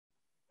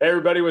Hey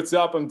everybody, what's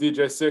up? I'm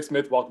DJ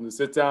Sixsmith. Welcome to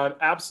Sit Down.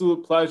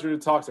 Absolute pleasure to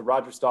talk to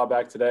Roger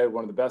Staubach today,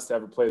 one of the best to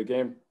ever play the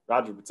game.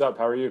 Roger, what's up?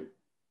 How are you?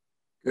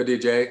 Good,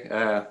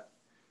 DJ.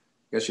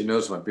 Guess you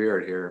noticed my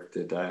beard here.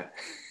 Did I?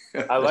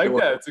 I like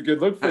that. It's a good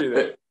look for you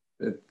I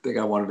there. think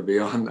I wanted to be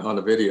on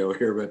the video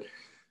here, but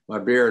my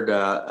beard.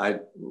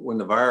 When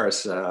the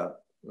virus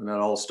when it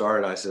all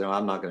started, I said, "Oh,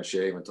 I'm not going to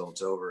shave until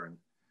it's over," and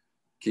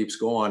keeps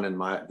going.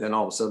 And then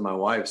all of a sudden, my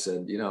wife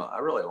said, "I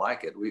really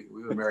like it. We've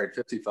been married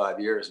 55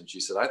 years," and she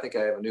said, "I think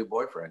I have a new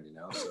boyfriend."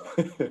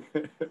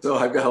 So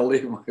I've got to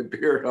leave my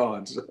beard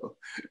on. So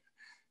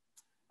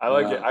I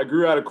like it. I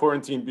grew out a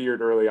quarantine beard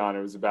early on.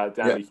 It was about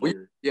down yeah,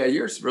 to here.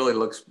 yours really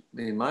looks.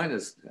 I mean, mine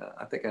is.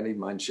 I think I need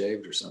mine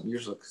shaved or something.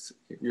 Yours looks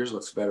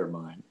better than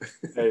mine.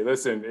 Hey,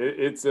 listen,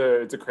 it's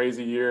a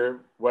crazy year.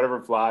 Whatever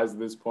flies at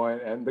this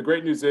point. And the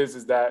great news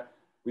is that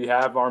we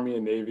have Army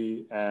and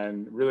Navy,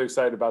 and really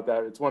excited about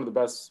that. It's one of the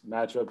best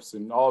matchups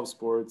in all of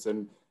sports.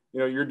 And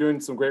you're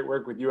doing some great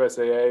work with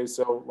USAA.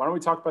 So why don't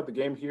we talk about the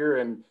game here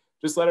and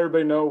just let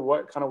everybody know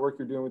what kind of work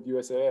you're doing with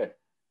USAA?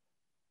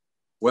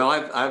 Well,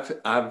 I've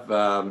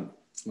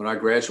when I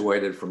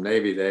graduated from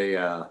Navy,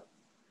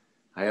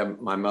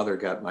 my mother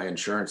got my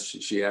insurance.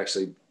 She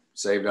actually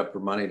saved up her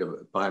money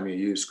to buy me a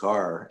used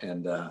car,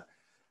 and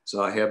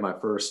so I had my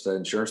first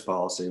insurance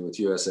policy with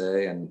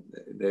USA, and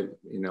they,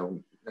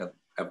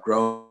 have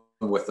grown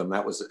with them.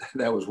 That was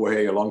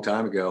way a long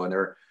time ago, and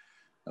they're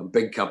a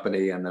big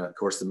company, and of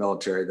course the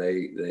military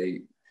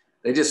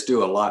they just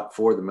do a lot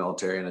for the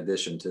military in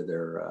addition to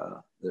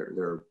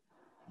their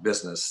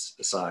business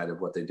side of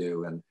what they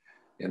do,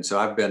 and so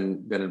I've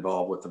been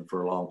involved with them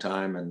for a long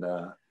time, and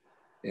this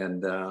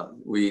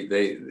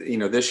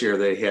year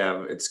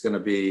it's going to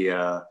be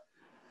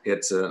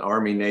it's an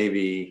Army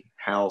Navy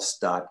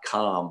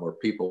house.com where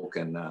people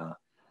can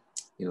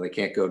they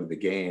can't go to the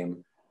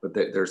game, but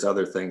there's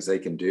other things they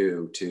can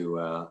do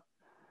to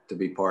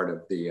be part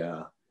of the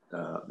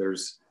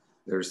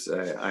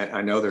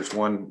I know there's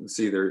one.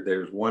 See,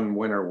 there's one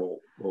winner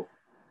will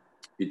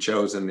be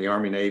chosen, the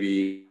Army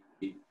Navy,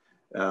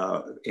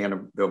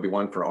 and there'll be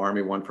one for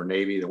Army, one for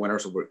Navy. The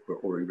winners will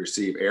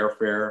receive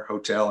airfare,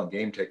 hotel, and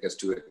game tickets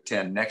to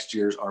attend next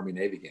year's Army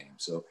Navy game.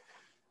 So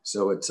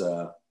it's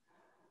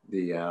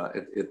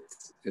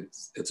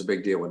it's a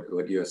big deal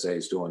what USA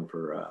is doing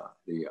for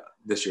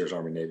this year's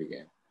Army Navy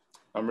game.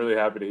 I'm really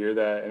happy to hear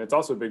that. And it's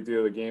also a big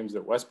deal, the games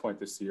at West Point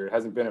this year. It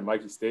hasn't been at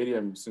Michie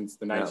Stadium since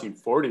the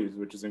 1940s,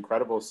 which is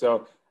incredible.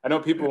 So I know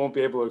people won't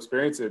be able to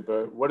experience it,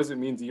 but what does it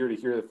mean to you to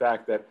hear the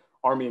fact that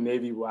Army and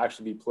Navy will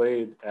actually be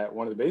played at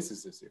one of the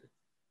bases this year?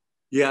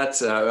 Yeah,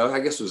 it's I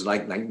guess it was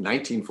like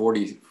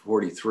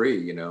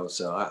 1943,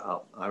 so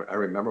I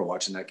remember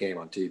watching that game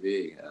on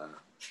TV.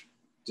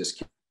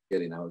 Just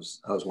kidding. I was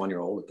 1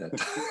 year old at that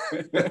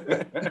time.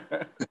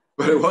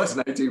 But it was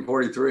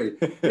 1943,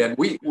 and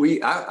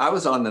I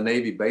was on the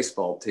Navy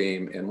baseball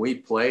team, and we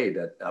played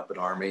up at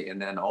Army,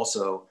 and then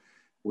also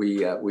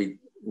we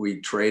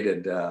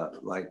traded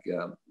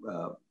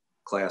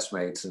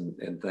classmates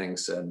and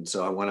things, and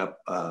so I went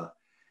up,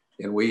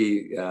 and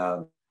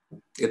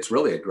it's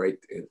really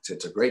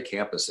it's a great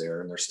campus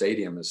there, and their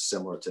stadium is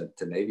similar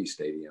to Navy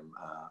Stadium,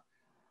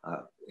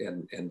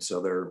 and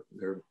so they'll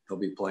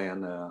be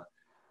playing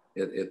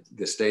at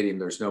the stadium.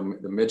 There's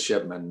the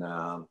midshipmen.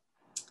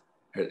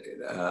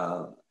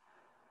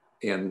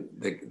 And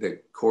the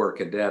Corps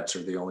cadets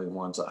are the only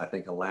ones I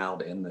think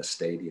allowed in the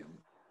stadium.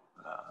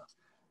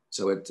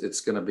 So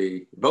it's going to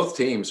be, both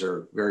teams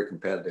are very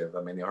competitive.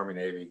 I mean, the Army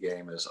Navy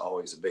game is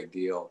always a big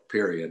deal,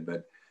 period.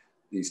 But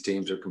these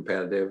teams are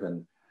competitive.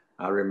 And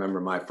I remember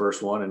my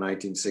first one in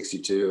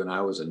 1962, and I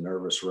was a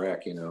nervous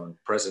wreck. And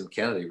President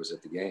Kennedy was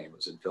at the game. It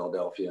was in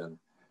Philadelphia,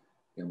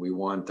 and we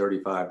won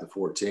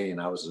 35-14.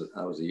 I was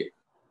a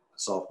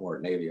sophomore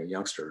at Navy, a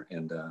youngster,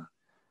 and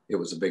it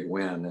was a big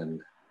win.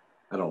 And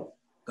I don't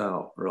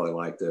really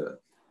like to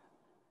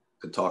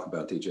talk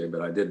about TJ,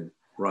 but I did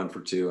run for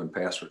 2 and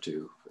pass for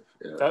 2.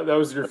 That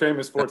was your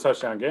famous 4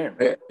 touchdown game.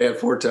 At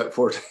four,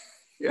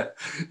 yeah.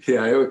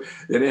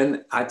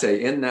 And I tell you,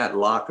 in that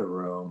locker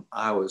room,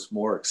 I was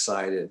more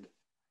excited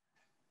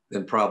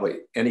than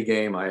probably any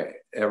game I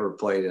ever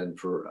played in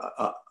for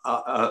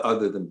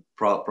other than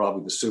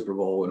probably the Super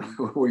Bowl.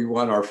 When we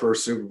won our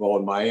first Super Bowl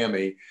in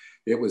Miami,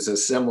 it was a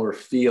similar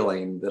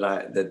feeling that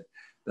I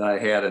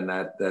had in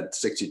that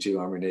 62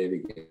 Army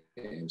Navy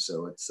game.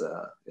 So it's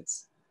a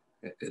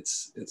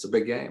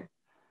big game.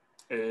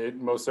 It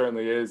most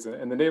certainly is.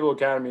 And the Naval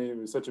Academy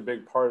was such a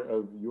big part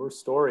of your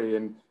story.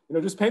 And,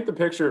 just paint the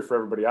picture for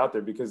everybody out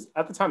there, because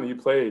at the time that you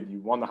played, you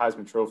won the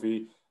Heisman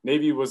Trophy.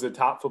 Navy was the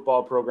top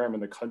football program in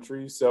the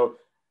country. So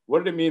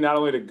what did it mean not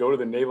only to go to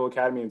the Naval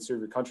Academy and serve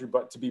your country,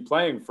 but to be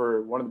playing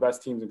for one of the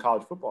best teams in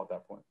college football at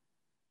that point?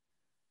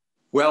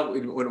 Well,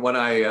 when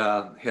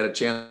I had a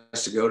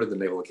chance to go to the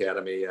Naval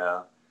Academy,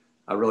 I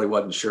really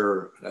wasn't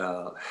sure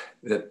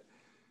that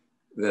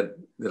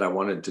I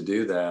wanted to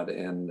do that.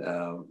 And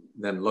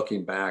then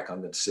looking back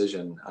on the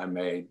decision I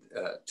made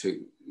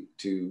to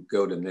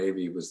go to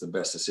Navy was the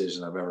best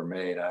decision I've ever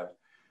made.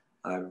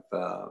 I've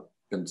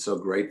been so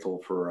grateful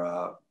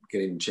for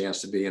getting a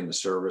chance to be in the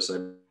service. I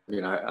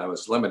mean, I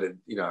was limited,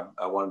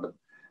 I wanted to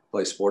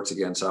play sports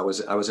again. So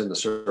I was in the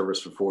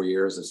service for 4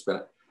 years. I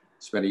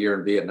spent a year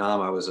in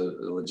Vietnam. I was a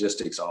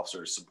logistics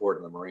officer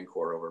supporting the Marine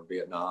Corps over in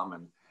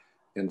Vietnam.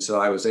 And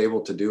so I was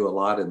able to do a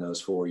lot in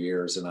those 4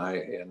 years. And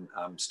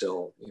I'm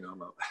still,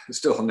 I'm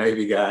still a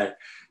Navy guy.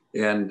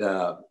 And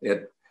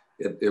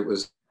it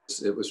was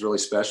really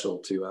special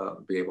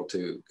to be able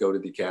to go to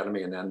the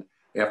academy. And then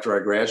after I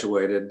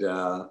graduated,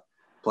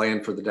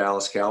 playing for the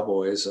Dallas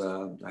Cowboys,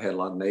 I had a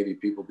lot of Navy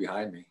people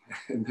behind me,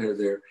 and they're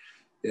there.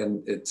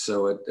 And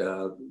so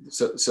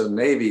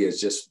Navy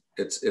is just,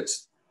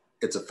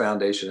 it's a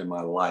foundation in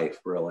my life,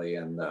 really.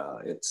 And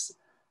I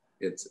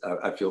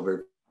feel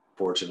very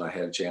fortunate I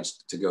had a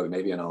chance to go to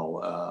Navy, and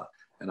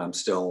I'm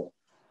still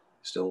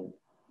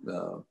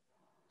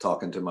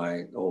talking to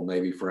my old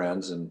Navy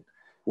friends, and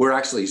we're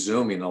actually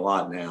Zooming a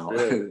lot now.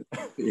 Really?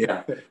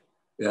 Yeah.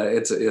 Yeah.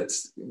 It's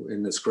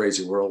in this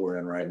crazy world we're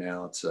in right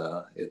now. It's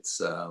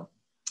a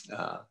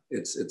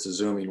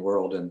Zooming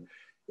world. And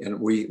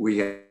we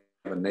have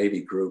a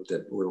Navy group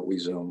that we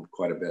Zoom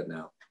quite a bit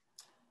now.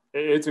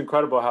 It's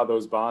incredible how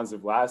those bonds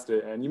have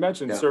lasted. And you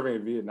mentioned serving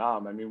in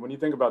Vietnam. I mean, when you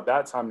think about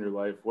that time in your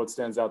life, what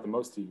stands out the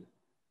most to you?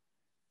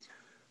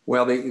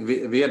 Well,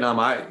 the Vietnam,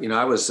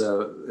 I was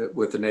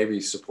with the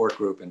Navy support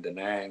group in Da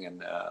Nang,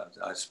 and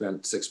I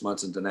spent 6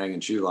 months in Da Nang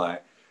in July.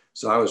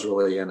 So I was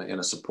really in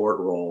a support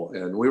role,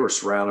 and we were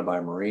surrounded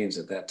by Marines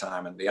at that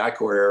time. And the I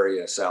Corps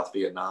area, South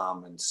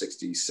Vietnam in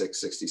 66,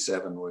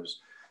 67 was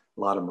a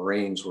lot of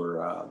Marines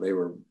they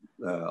were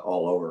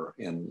all over.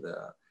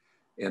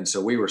 And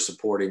so we were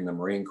supporting the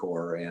Marine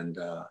Corps, and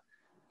I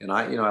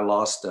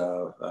lost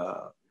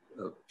a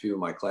few of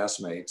my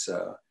classmates.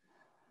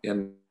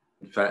 In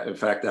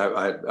fact,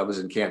 I was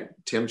in Camp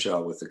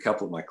Timshaw with a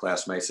couple of my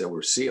classmates that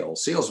were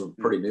SEALs. SEALs were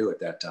pretty new at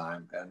that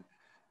time,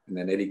 and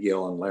then Eddie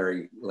Gill and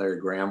Larry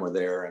Graham were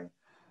there,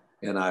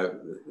 and I,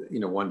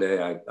 one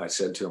day I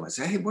said to them, I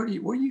said, "Hey, where do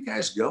you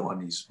guys go on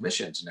these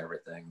missions and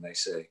everything?" And they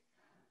say,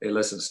 "Hey,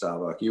 listen,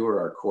 Staubach, you were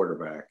our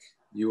quarterback,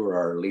 you were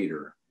our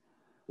leader.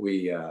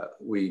 We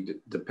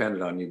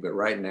depended on you, but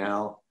right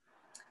now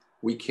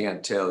we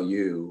can't tell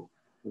you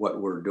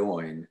what we're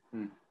doing,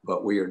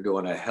 but we are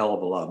doing a hell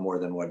of a lot more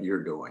than what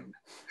you're doing."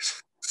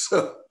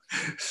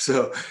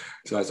 So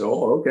I said,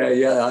 "Oh, okay,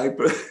 yeah."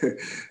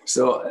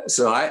 So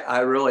I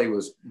really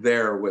was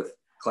there with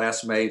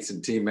classmates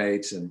and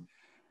teammates, and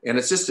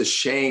it's just a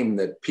shame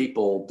that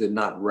people did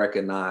not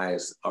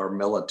recognize our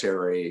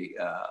military.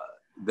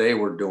 They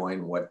were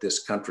doing what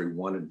this country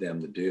wanted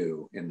them to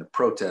do, and the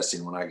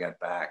protesting when I got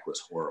back was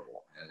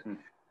horrible.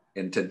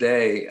 And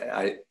today,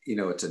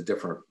 it's a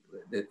different.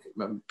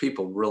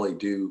 People really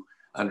do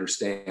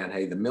understand.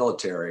 Hey, the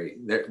military,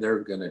 they're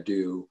going to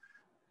do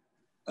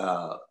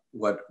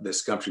what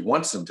this country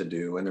wants them to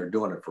do, and they're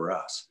doing it for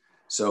us.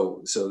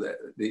 So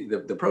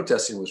the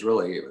protesting was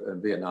really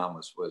in Vietnam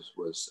was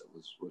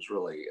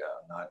really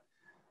not.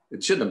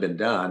 It shouldn't have been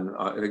done.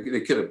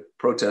 They could have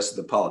protested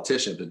the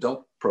politicians, but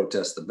don't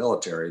protest the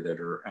military that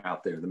are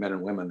out there, the men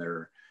and women that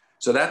are.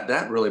 So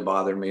that really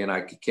bothered me, and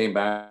I came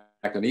back,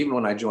 and even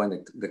when I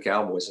joined the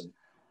Cowboys in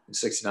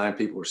 '69,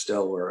 people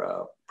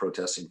were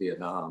protesting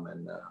Vietnam,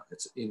 and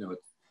it's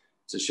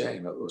a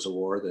shame. It was a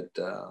war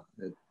that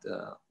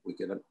we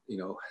could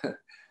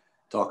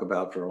talk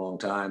about for a long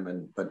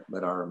time,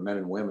 but our men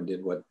and women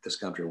did what this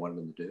country wanted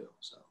them to do.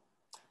 So.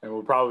 And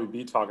we'll probably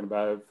be talking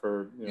about it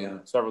for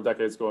several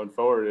decades going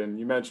forward. And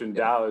you mentioned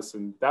Dallas,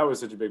 and that was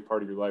such a big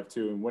part of your life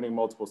too, and winning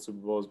multiple Super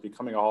Bowls,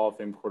 becoming a Hall of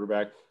Fame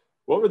quarterback.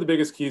 What were the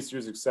biggest keys to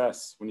your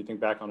success when you think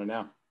back on it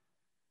now?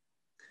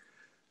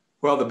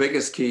 Well, the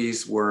biggest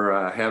keys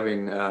were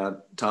having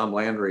Tom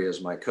Landry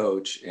as my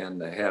coach,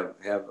 and have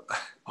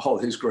all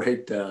these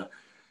great. I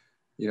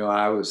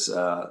was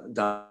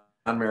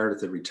Don Meredith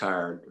had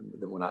retired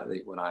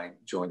when I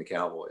joined the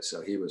Cowboys,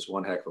 so he was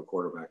one heck of a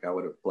quarterback. I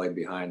would have played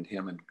behind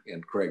him and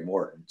Craig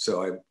Morton,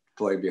 so I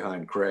played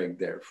behind Craig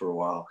there for a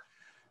while.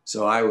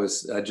 So I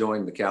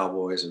joined the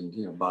Cowboys,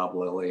 and Bob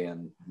Lilly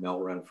and Mel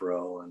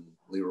Renfro and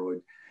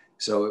Leroy.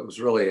 So it was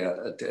really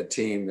a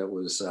team that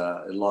was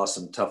it lost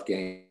some tough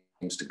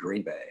games to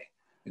Green Bay,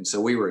 and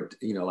so we were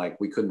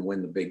we couldn't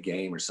win the big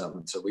game or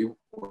something. So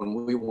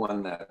when we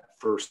won that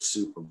first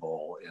Super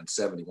Bowl in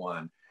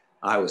 '71.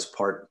 I was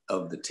part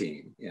of the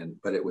team,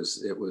 but it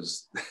was one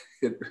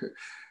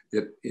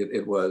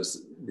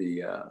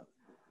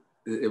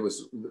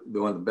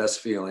of the best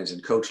feelings.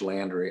 And Coach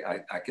Landry,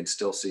 I could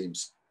still see him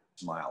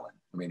smiling.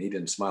 I mean, he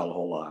didn't smile a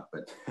whole lot,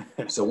 but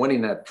so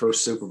winning that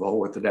first Super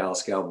Bowl with the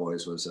Dallas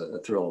Cowboys was a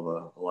thrill of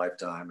a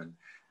lifetime. And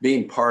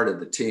being part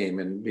of the team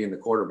and being the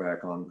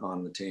quarterback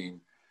on the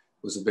team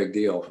was a big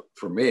deal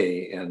for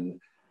me. And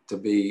to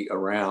be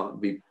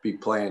around, be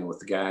playing with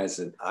the guys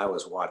that I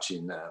was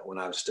watching when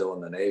I was still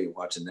in the Navy,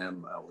 watching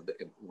them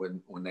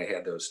when they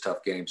had those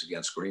tough games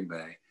against Green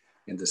Bay,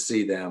 and to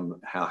see them,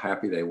 how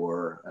happy they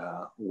were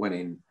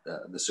winning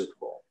the Super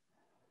Bowl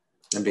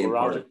and being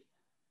part of it.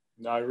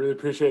 No, I really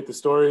appreciate the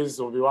stories.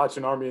 We'll be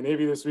watching Army and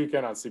Navy this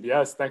weekend on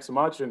CBS. Thanks so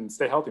much, and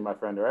stay healthy, my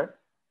friend, all right?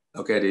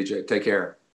 Okay, DJ, take care.